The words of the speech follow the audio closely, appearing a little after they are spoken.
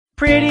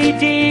Pretty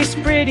Dees,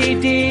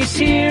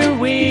 here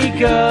we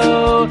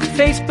go.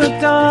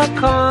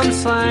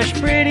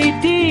 Facebook.com/Pretty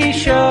Dees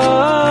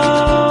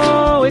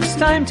Show. It's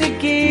time to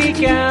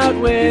geek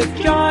out with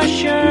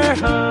Josh, your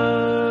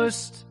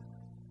host.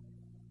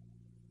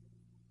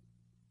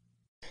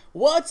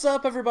 What's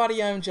up,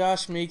 everybody? I'm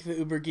Josh Meek, the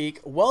Uber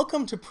Geek.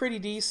 Welcome to Pretty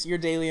Dees, your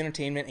daily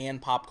entertainment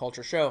and pop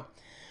culture show.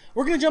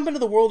 We're going to jump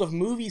into the world of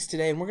movies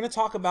today, and we're going to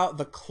talk about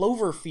the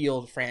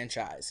Cloverfield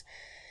franchise.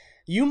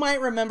 You might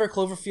remember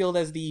Cloverfield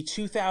as the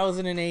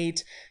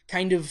 2008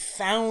 kind of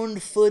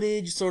found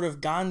footage, sort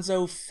of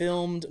gonzo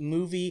filmed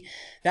movie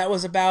that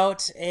was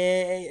about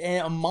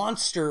a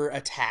monster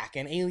attack,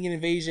 an alien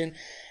invasion.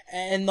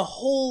 And the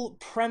whole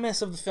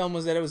premise of the film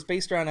was that it was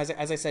based around, as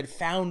I said,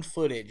 found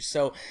footage.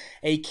 So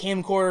a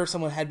camcorder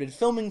someone had been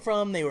filming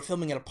from, they were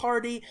filming at a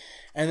party,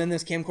 and then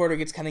this camcorder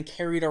gets kind of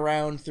carried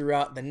around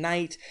throughout the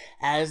night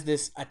as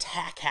this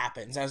attack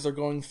happens, as they're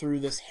going through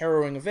this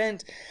harrowing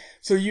event.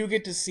 So you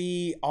get to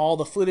see all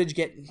the footage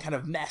get kind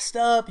of messed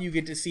up, you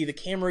get to see the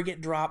camera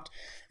get dropped,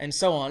 and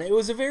so on. It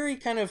was a very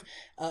kind of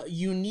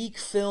unique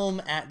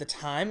film at the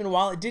time, and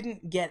while it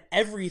didn't get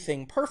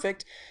everything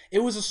perfect, it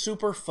was a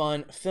super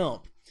fun film.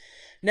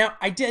 Now,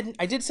 I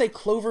did say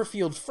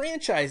Cloverfield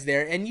franchise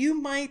there, and you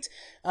might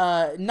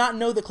not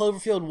know that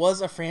Cloverfield was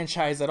a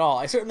franchise at all.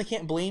 I certainly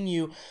can't blame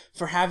you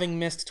for having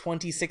missed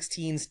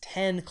 2016's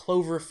 10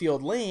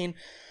 Cloverfield Lane,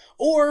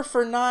 or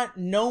for not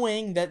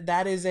knowing that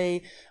that is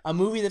a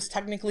movie that's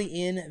technically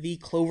in the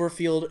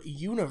Cloverfield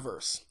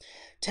universe.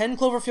 10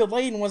 Cloverfield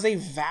Lane was a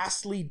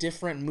vastly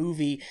different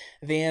movie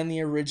than the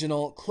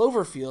original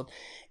Cloverfield.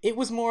 It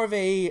was more of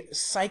a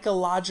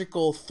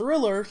psychological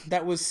thriller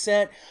that was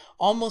set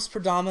almost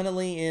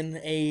predominantly in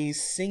a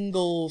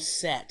single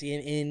set,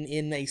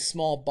 in a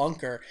small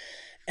bunker.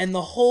 And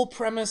the whole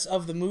premise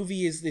of the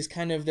movie is this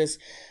kind of this,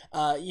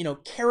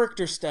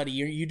 character study.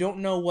 You don't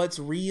know what's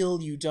real.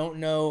 You don't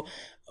know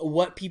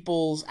what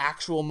people's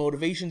actual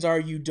motivations are.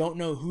 You don't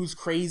know who's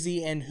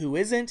crazy and who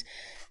isn't.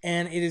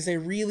 And it is a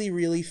really,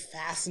 really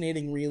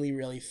fascinating, really,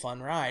 really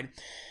fun ride.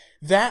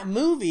 That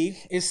movie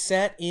is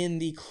set in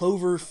the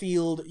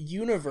Cloverfield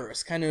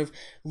universe, kind of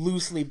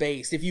loosely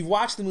based. If you've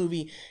watched the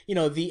movie,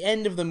 the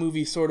end of the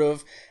movie sort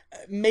of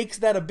makes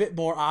that a bit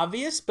more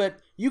obvious, but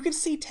you can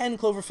see 10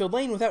 Cloverfield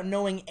Lane without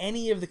knowing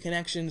any of the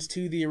connections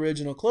to the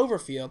original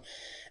Cloverfield.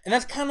 And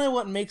that's kind of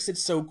what makes it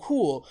so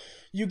cool.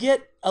 You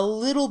get a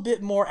little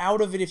bit more out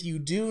of it if you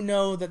do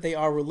know that they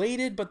are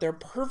related, but they're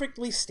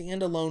perfectly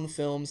standalone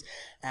films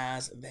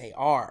as they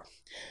are.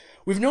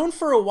 We've known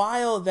for a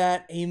while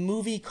that a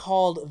movie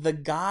called The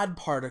God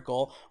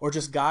Particle, or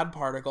just God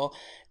Particle,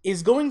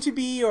 is going to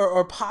be,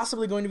 or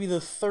possibly going to be,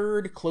 the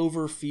third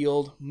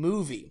Cloverfield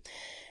movie.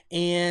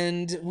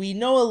 And we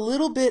know a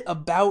little bit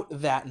about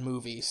that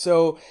movie.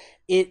 So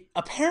it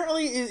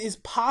apparently is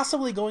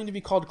possibly going to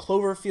be called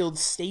Cloverfield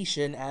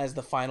Station as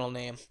the final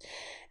name.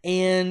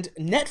 And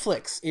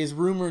Netflix is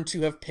rumored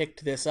to have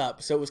picked this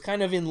up. So it was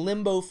kind of in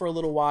limbo for a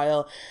little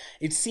while.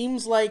 It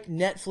seems like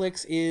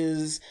Netflix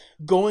is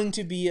going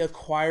to be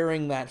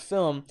acquiring that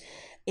film.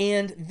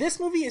 And this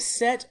movie is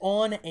set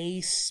on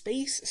a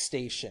space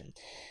station.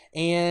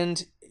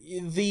 And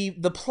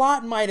the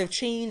plot might have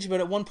changed, but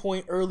at one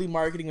point early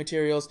marketing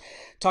materials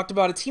talked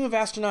about a team of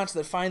astronauts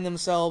that find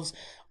themselves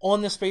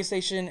on the space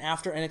station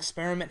after an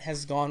experiment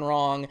has gone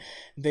wrong.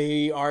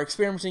 They are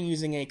experimenting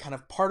using a kind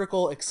of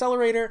particle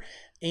accelerator,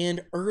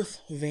 and Earth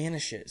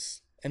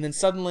vanishes. And then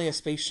suddenly a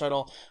space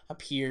shuttle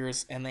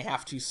appears, and they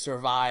have to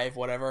survive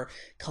whatever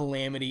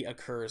calamity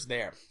occurs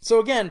there.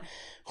 So again,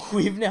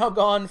 we've now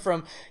gone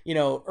from,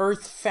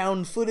 Earth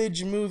found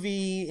footage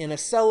movie in a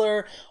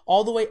cellar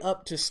all the way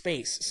up to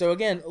space. So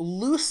again,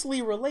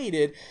 loosely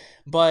related,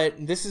 but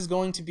this is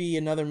going to be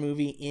another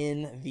movie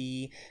in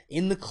the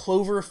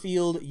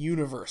Cloverfield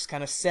universe,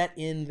 kind of set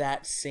in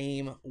that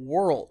same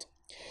world.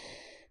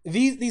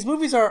 These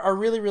movies are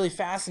really, really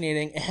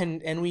fascinating,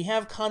 and we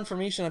have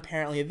confirmation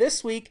apparently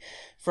this week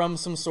from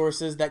some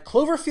sources that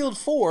Cloverfield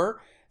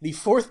 4, the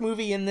fourth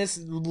movie in this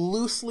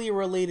loosely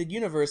related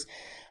universe,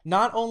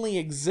 not only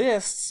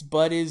exists,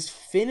 but is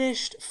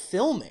finished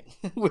filming,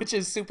 which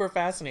is super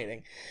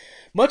fascinating.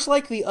 Much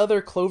like the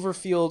other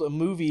Cloverfield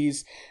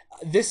movies,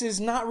 this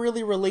is not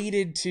really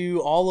related to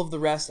all of the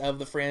rest of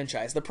the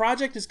franchise. The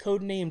project is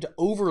codenamed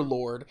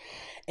Overlord,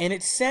 and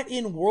it's set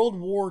in World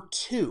War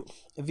II.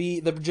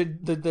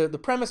 The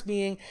premise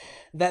being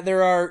that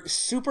there are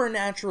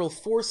supernatural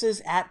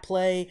forces at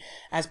play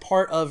as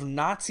part of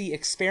Nazi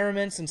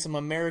experiments, and some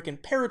American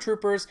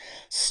paratroopers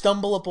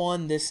stumble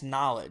upon this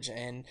knowledge.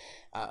 And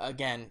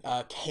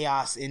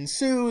chaos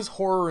ensues,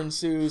 horror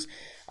ensues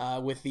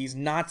with these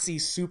Nazi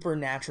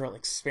supernatural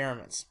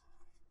experiments.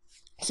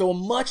 So a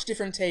much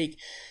different take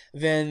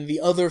than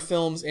the other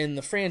films in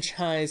the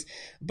franchise,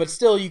 but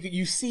still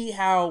you see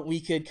how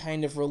we could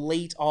kind of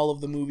relate all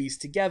of the movies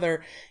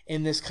together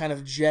in this kind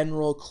of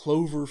general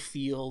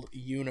Cloverfield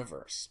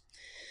universe.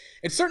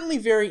 it's certainly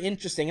very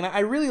interesting, and I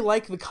really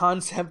like the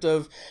concept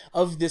of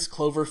this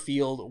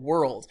Cloverfield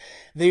world.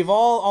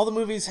 All the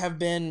movies have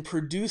been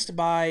produced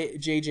by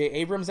J.J.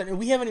 Abrams, and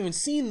we haven't even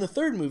seen the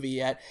third movie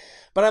yet.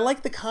 But I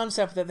like the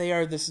concept that they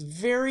are this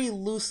very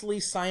loosely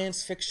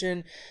science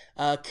fiction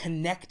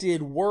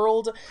connected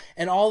world,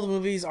 and all the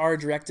movies are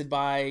directed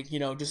by,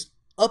 just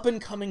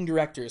up-and-coming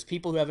directors,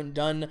 people who haven't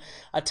done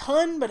a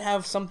ton but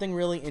have something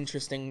really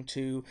interesting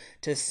to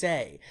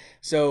say.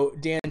 So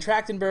Dan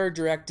Trachtenberg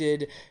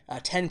directed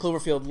 10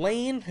 Cloverfield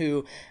Lane,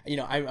 who,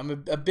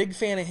 I'm a big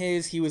fan of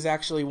his. He was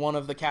actually one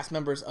of the cast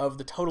members of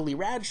the Totally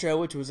Rad Show,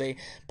 which was a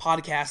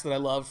podcast that I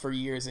loved for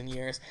years and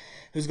years,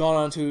 who's gone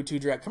on to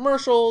direct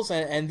commercials,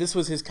 and this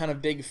was his kind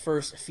of big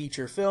first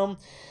feature film.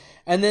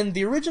 And then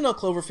the original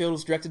Cloverfield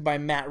was directed by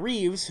Matt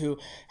Reeves, who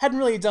hadn't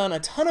really done a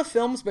ton of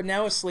films, but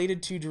now is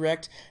slated to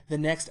direct the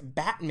next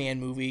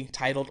Batman movie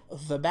titled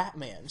The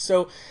Batman.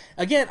 So,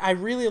 again, I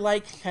really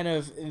like kind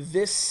of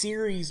this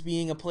series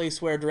being a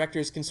place where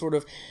directors can sort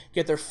of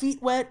get their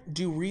feet wet,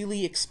 do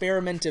really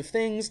experimentative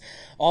things,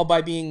 all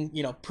by being,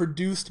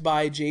 produced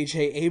by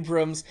J.J.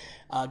 Abrams,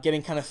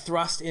 getting kind of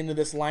thrust into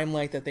this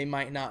limelight that they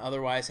might not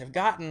otherwise have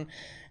gotten.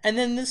 And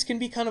then this can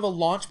be kind of a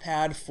launch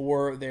pad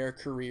for their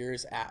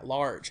careers at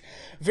large.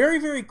 Very,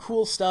 very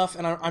cool stuff,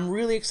 and I'm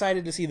really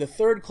excited to see the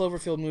third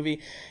Cloverfield movie,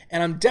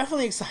 and I'm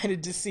definitely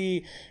excited to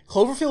see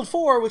Cloverfield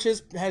 4, which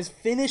has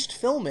finished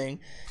filming.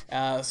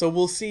 So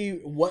we'll see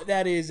what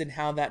that is and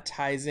how that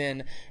ties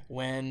in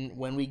when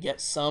we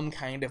get some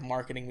kind of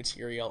marketing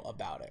material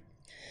about it.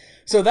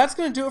 So that's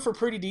going to do it for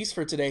Pretty Deece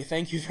for today.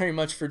 Thank you very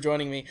much for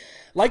joining me.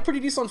 Like Pretty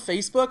Deece on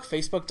Facebook,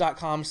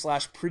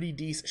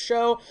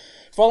 facebook.com/PrettyDeeceShow.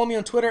 Follow me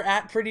on Twitter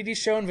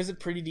 @PrettyDeeceShow and visit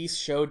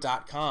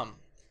PrettyDeeceShow.com.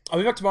 I'll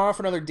be back tomorrow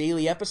for another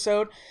daily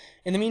episode.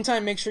 In the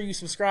meantime, make sure you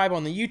subscribe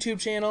on the YouTube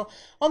channel,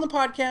 on the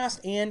podcast,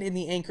 and in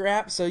the Anchor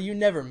app so you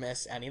never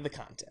miss any of the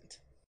content.